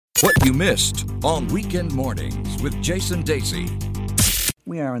What you missed on Weekend Mornings with Jason Dacey.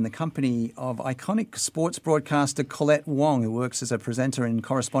 We are in the company of iconic sports broadcaster Colette Wong, who works as a presenter and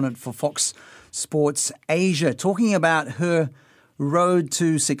correspondent for Fox Sports Asia, talking about her road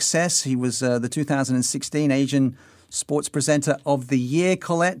to success. He was the 2016 Asian Sports Presenter of the Year.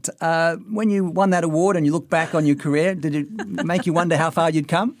 Colette, when you won that award and you look back on your career, did it make you wonder how far you'd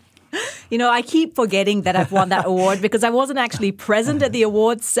come? You know, I keep forgetting that I've won that award because I wasn't actually present at the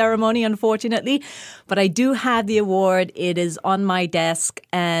awards ceremony, unfortunately. But I do have the award. It is on my desk.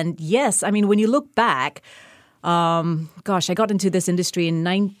 And yes, I mean, when you look back, I got into this industry in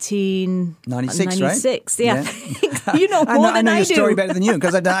 1996, right? Yeah. You know more than I do. I know your story better than you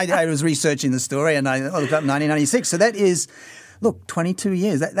because I was researching the story and I looked up 1996. So that is... Look, 22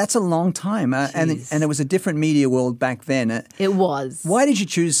 years, that's a long time. And it was a different media world back then. It was. Why did you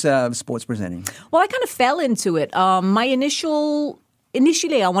choose sports presenting? Well, I kind of fell into it. Initially,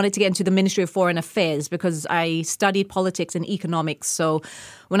 I wanted to get into the Ministry of Foreign Affairs because I studied politics and economics. So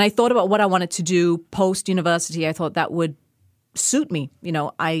when I thought about what I wanted to do post-university, I thought that would suit me. You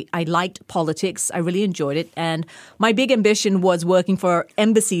know, I liked politics. I really enjoyed it. And my big ambition was working for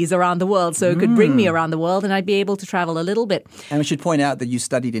embassies around the world so it could bring me around the world and I'd be able to travel a little bit. And we should point out that you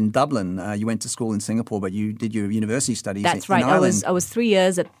studied in Dublin. You went to school in Singapore, but you did your university studies That's in right. Ireland. I was 3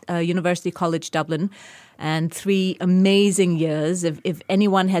 years at University College Dublin and 3 amazing years. If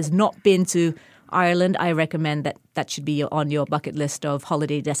anyone has not been to Ireland, I recommend that should be on your bucket list of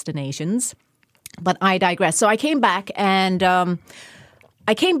holiday destinations. But I digress. So I came back and I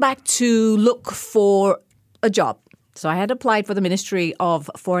came back to look for a job. So I had applied for the Ministry of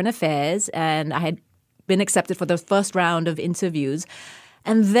Foreign Affairs and I had been accepted for the first round of interviews.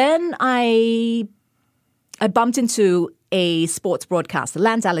 And then I bumped into a sports broadcaster,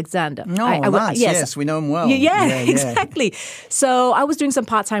 Lance Alexander. Lance, yes, we know him well. Yeah, exactly. So I was doing some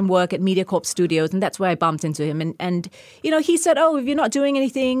part-time work at MediaCorp Studios, and that's where I bumped into him. And you know, he said, if you're not doing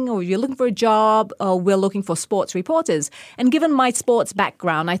anything or you're looking for a job, we're looking for sports reporters. And given my sports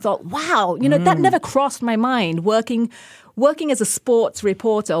background, I thought, wow, you know, that never crossed my mind, working as a sports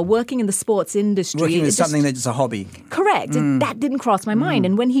reporter or working in the sports industry. Working with something that's a hobby. Correct. And that didn't cross my mind.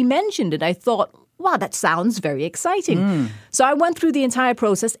 And when he mentioned it, I thought, wow, that sounds very exciting. So I went through the entire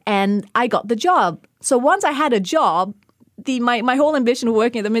process and I got the job. So once I had a job, my whole ambition of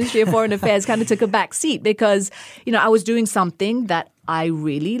working at the Ministry of Foreign Affairs kind of took a back seat because, you know, I was doing something that I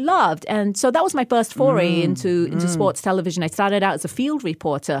really loved. And so that was my first foray into sports television. I started out as a field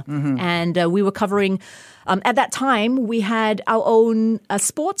reporter and we were covering, at that time, we had our own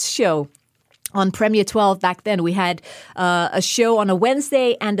sports show. On Premier 12 back then, we had a show on a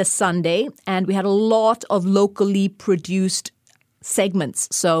Wednesday and a Sunday, and we had a lot of locally produced segments.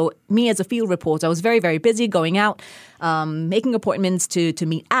 So me as a field reporter, I was very, very busy going out, making appointments to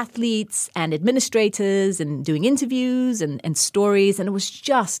meet athletes and administrators and doing interviews and stories. And it was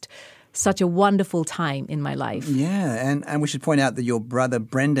just such a wonderful time in my life. Yeah, and we should point out that your brother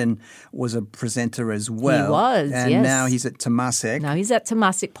Brendan was a presenter as well. He was, and yes. now he's at Temasek. Now he's at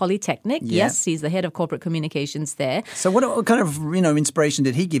Temasek Polytechnic. Yeah. Yes, he's the head of corporate communications there. So what kind of inspiration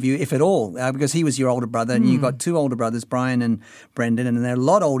did he give you, if at all? Because he was your older brother, and you got 2 older brothers, Brian and Brendan, and they're a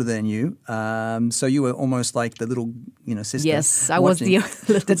lot older than you. So you were almost like the little sister. Yes, I was the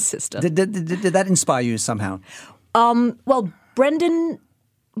little sister. Did that inspire you somehow? Well, Brendan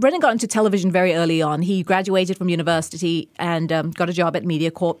got into television very early on. He graduated from university and got a job at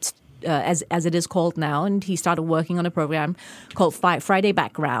MediaCorp, as it is called now. And he started working on a program called Friday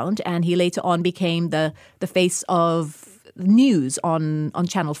Background. And he later on became the face of news on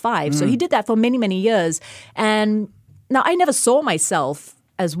Channel 5. So he did that for many, many years. And now I never saw myself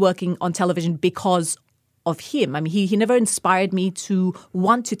as working on television because of him. I mean, he never inspired me to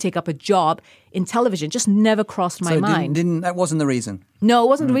want to take up a job in television. Just never crossed my mind. That wasn't the reason? No, it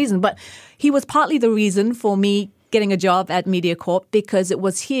wasn't the reason. But he was partly the reason for me getting a job at MediaCorp because it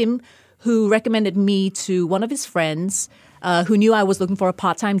was him who recommended me to one of his friends who knew I was looking for a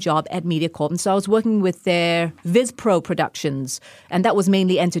part-time job at MediaCorp. And so I was working with their Viz Pro productions, and that was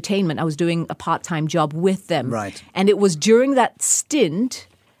mainly entertainment. I was doing a part-time job with them. Right. And it was during that stint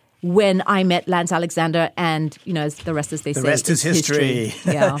when I met Lance Alexander, and, as the rest, as they say, the rest is history.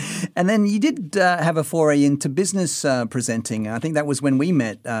 Yeah. And then you did have a foray into business presenting. I think that was when we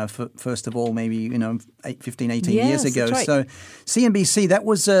met, first of all, maybe, 18 years ago. That's right. So CNBC, that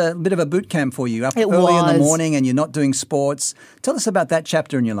was a bit of a boot camp for you. Early in the morning and you're not doing sports. Tell us about that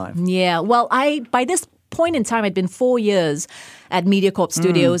chapter in your life. Yeah, well, by this point in time, I'd been 4 years at MediaCorp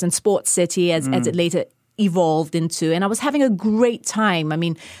Studios and Sports City as it later evolved into, and I was having a great time. I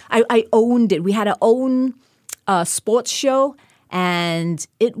mean, I owned it. We had our own sports show, And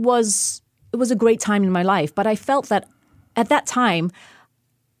it was a great time in my life. But I felt that at that time,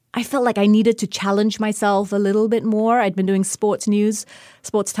 I felt like I needed to challenge myself a little bit more. I'd been doing sports news,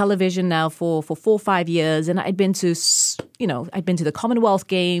 sports television now for 4 or 5 years. And I'd been to the Commonwealth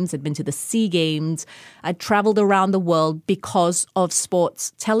Games, I'd been to the SEA Games. I'd traveled around the world because of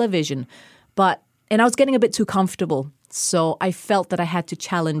sports television. And I was getting a bit too comfortable. So I felt that I had to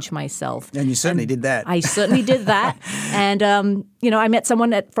challenge myself. And you certainly did that. I certainly did that. And, I met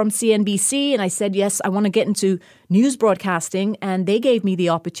someone from CNBC and I said, yes, I want to get into news broadcasting. And they gave me the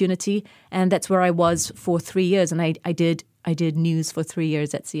opportunity. And that's where I was for 3 years. And I did news for 3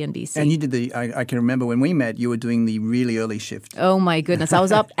 years at CNBC. And you did I can remember when we met, you were doing the really early shift. Oh, my goodness. I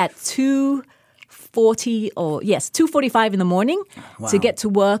was up at 2:45 in the morning to get to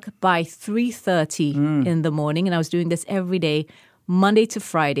work by 3:30 in the morning. And I was doing this every day, Monday to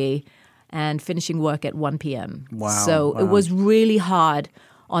Friday, and finishing work at 1 p.m. Wow. So it was really hard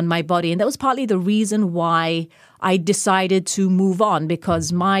on my body. And that was partly the reason why I decided to move on,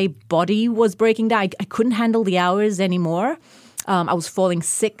 because my body was breaking down. I couldn't handle the hours anymore. I was falling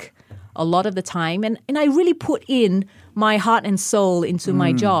sick a lot of the time. And I really put in my heart and soul into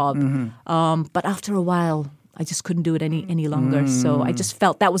my job. But after a while, I just couldn't do it any longer. So I just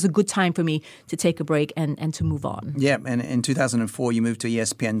felt that was a good time for me to take a break and to move on. Yeah, and in 2004, you moved to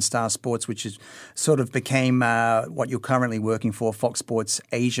ESPN Star Sports, which is sort of became what you're currently working for, Fox Sports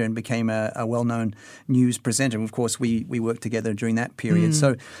Asia, and became a well-known news presenter. And of course, we worked together during that period.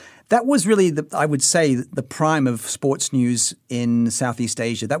 So that was really, I would say, the prime of sports news in Southeast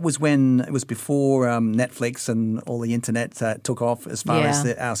Asia. That was when it was before Netflix and all the internet took off as far as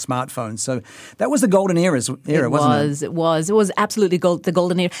our smartphones. So that was the golden era, wasn't it? It was absolutely the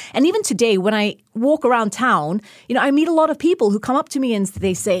golden era. And even today, when I walk around town, I meet a lot of people who come up to me and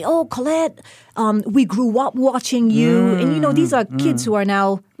they say, "Oh, Colette, we grew up watching you." And these are kids who are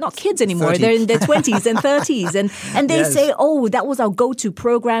now not kids anymore. 30. They're in their 20s and 30s. And they say, "Oh, that was our go-to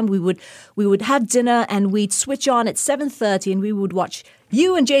program. We would have dinner and we'd switch on at 7:30 and we would watch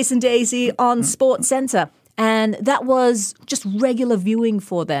you and Jason Daisy on Sports Center." And that was just regular viewing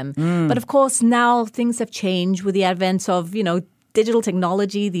for them. But of course, now things have changed with the advent of, digital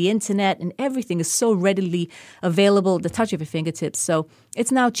technology, the internet, and everything is so readily available at the touch of your fingertips. So it's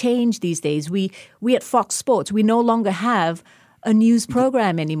now changed these days. We at Fox Sports, we no longer have a news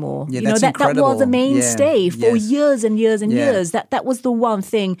program anymore. Yeah, that's that was a mainstay for years and years and years. That was the one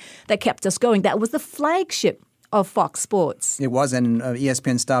thing that kept us going. That was the flagship of Fox Sports. It was, and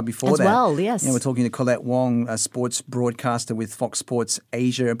ESPN Star before that. As well, yes. We're talking to Colette Wong, a sports broadcaster with Fox Sports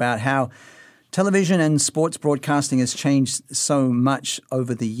Asia, about how television and sports broadcasting has changed so much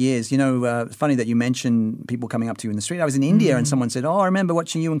over the years. It's funny that you mentioned people coming up to you in the street. I was in India and someone said, "Oh, I remember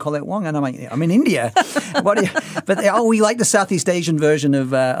watching you and Colette Wong." And I'm like, "I'm in India." We like the Southeast Asian version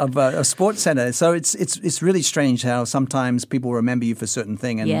of Sports Center. So it's really strange how sometimes people remember you for a certain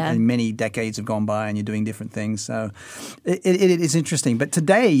thing and many decades have gone by and you're doing different things. So it is interesting. But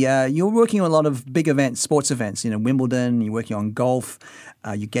today you're working on a lot of big events, sports events, Wimbledon, you're working on golf.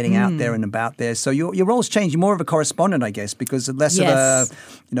 You're getting out there and about there. So your role's changed. You're more of a correspondent, I guess, because less of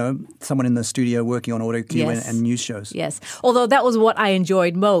someone in the studio working on auto cue and news shows. Yes. Although that was what I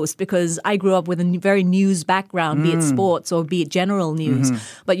enjoyed most because I grew up with a very news background, be it sports or be it general news.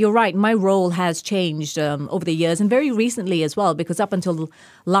 But you're right, my role has changed over the years and very recently as well, because up until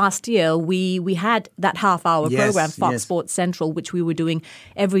last year, we had that half-hour program, Fox Sports Central, which we were doing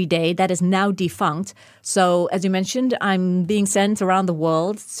every day. That is now defunct. So as you mentioned, I'm being sent around the world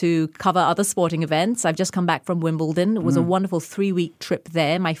to cover other sporting events. I've just come back from Wimbledon. It was a wonderful 3-week trip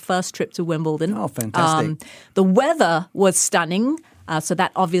there, my first trip to Wimbledon. Oh, fantastic. The weather was stunning. So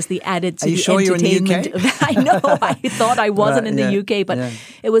that obviously added to the entertainment. You're in the UK? I know. I thought I wasn't in the UK, but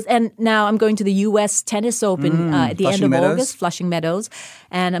it was. And now I'm going to the US Tennis Open at the end of August, Flushing Meadows.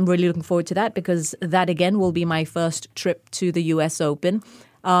 And I'm really looking forward to that because that again will be my first trip to the US Open.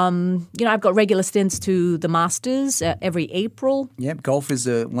 I've got regular stints to the Masters every April. Yep, golf is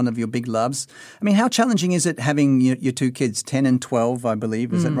one of your big loves. I mean, how challenging is it having your two kids, 10 and 12, I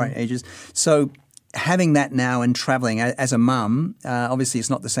believe, is that right ages? So having that now and traveling as a mum, obviously it's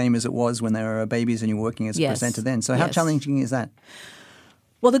not the same as it was when they were babies and you were working as a presenter then. So how challenging is that?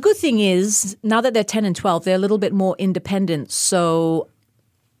 Well, the good thing is now that they're 10 and 12, they're a little bit more independent. So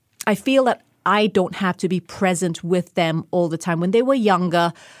I feel that I don't have to be present with them all the time. When they were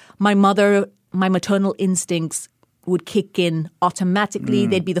younger, my maternal instincts would kick in automatically.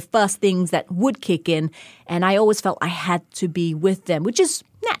 They'd be the first things that would kick in. And I always felt I had to be with them, which is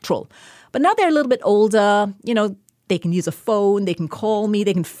natural. But now they're a little bit older. They can use a phone. They can call me.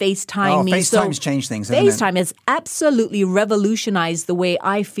 They can FaceTime me. FaceTime's changed things, hasn't it? FaceTime has absolutely revolutionized the way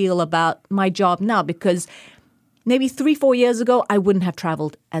I feel about my job now, because maybe 3-4 years ago, I wouldn't have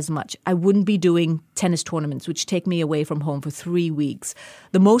traveled as much. I wouldn't be doing tennis tournaments, which take me away from home for 3 weeks.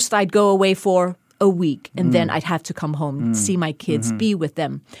 The most I'd go away for a week, and then I'd have to come home, see my kids, be with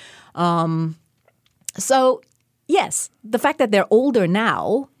them. So, yes, the fact that they're older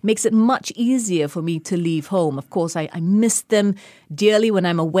now makes it much easier for me to leave home. Of course, I miss them dearly when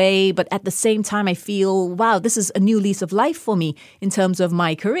I'm away, but at the same time, I feel, wow, this is a new lease of life for me in terms of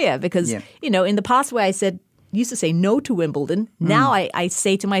my career. Because, in the past where I used to say no to Wimbledon. Now I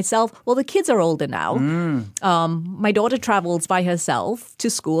say to myself, well, the kids are older now. My daughter travels by herself to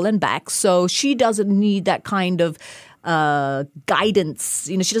school and back, so she doesn't need that kind of guidance.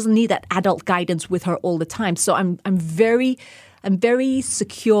 She doesn't need that adult guidance with her all the time. So I'm very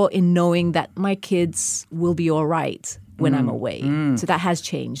secure in knowing that my kids will be all right when I'm away. So that has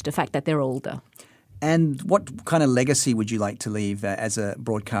changed, the fact that they're older. And what kind of legacy would you like to leave as a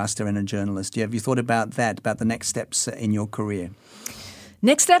broadcaster and a journalist? Have you thought about that, about the next steps in your career?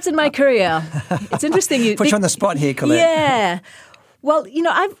 Next steps in my career. It's interesting. Put you on the spot here, Colette. Yeah. Well,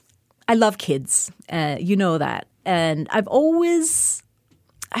 I love kids. You know that. And I've always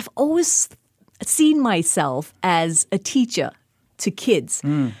seen myself as a teacher to kids.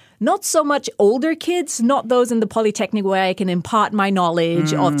 Not so much older kids, not those in the Polytechnic where I can impart my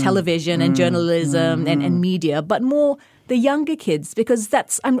knowledge of television and journalism and media, but more the younger kids, because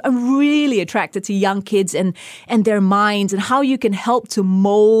I'm really attracted to young kids and their minds and how you can help to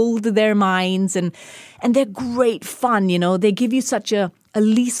mold their minds. And they're great fun, They give you such a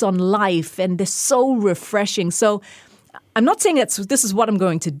lease on life, and they're so refreshing. So I'm not saying this is what I'm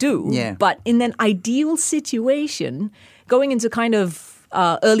going to do, but in an ideal situation, going into kind of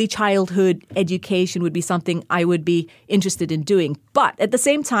early childhood education would be something I would be interested in doing. But at the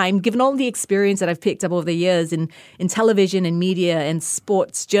same time, given all the experience that I've picked up over the years in television and media and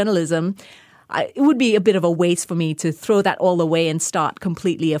sports journalism, it would be a bit of a waste for me to throw that all away and start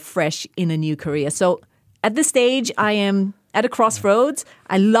completely afresh in a new career. So at this stage, I am at a crossroads.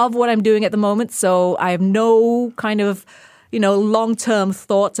 I love what I'm doing at the moment, so I have no kind of, long-term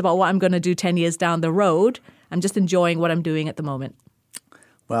thoughts about what I'm going to do 10 years down the road. I'm just enjoying what I'm doing at the moment.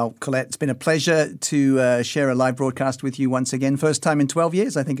 Well, Colette, it's been a pleasure to share a live broadcast with you once again. First time in 12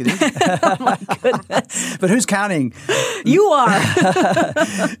 years, I think it is. Oh, my goodness. But who's counting? You are.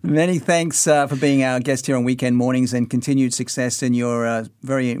 Many thanks for being our guest here on Weekend Mornings, and continued success in your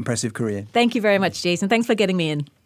very impressive career. Thank you very much, Jason. Thanks for getting me in.